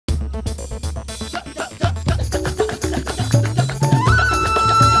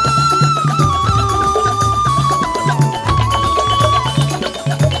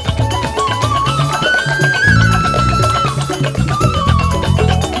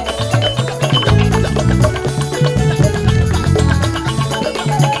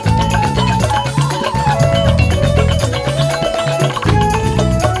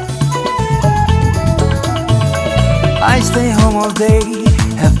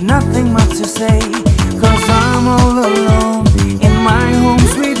nothing much to say, 'cause I'm all alone in my home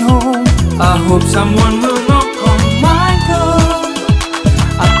sweet home. I hope someone will knock on my door.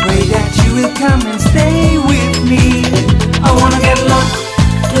 I pray that you will come and stay with me. I wanna get locked,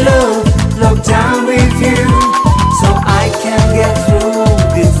 locked down with you, so I can get through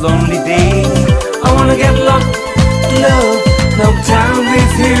this lonely day. I wanna get locked, locked down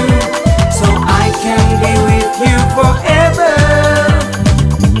with you, so I can be with you forever.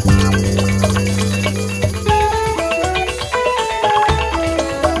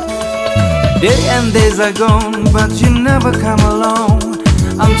 Day and days are gone, but you never come along.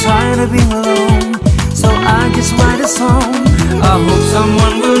 I'm tired of being alone, so I just write a song. I hope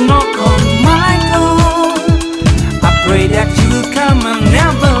someone will knock on my door. I pray that you will come and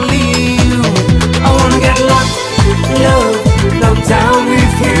never leave. I wanna get locked, locked down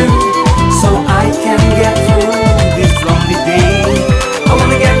with you, so I can get through this lonely day. I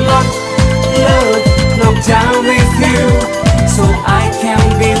wanna get locked, locked down with you, so I can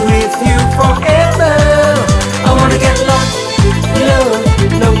be with you forever. I wanna get locked,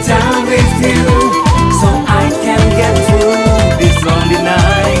 locked down with you, so I can get through this lonely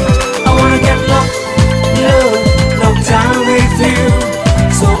night. I wanna get locked, locked down with you,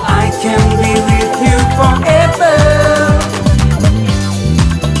 so I can be with you forever.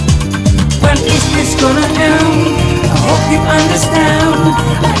 When is this gonna end? I hope you understand.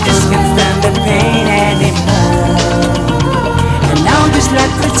 I just can't stand the pain anymore. And now just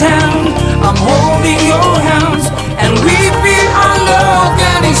let's pretend I'm holding your hands, and we feel our love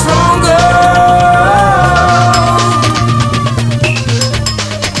getting stronger.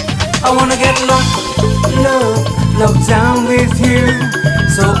 I wanna get locked, locked down with you,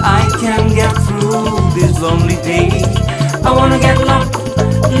 so I can get through this lonely day. I wanna get locked,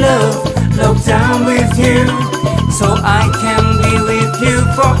 locked down with you, so I can be with you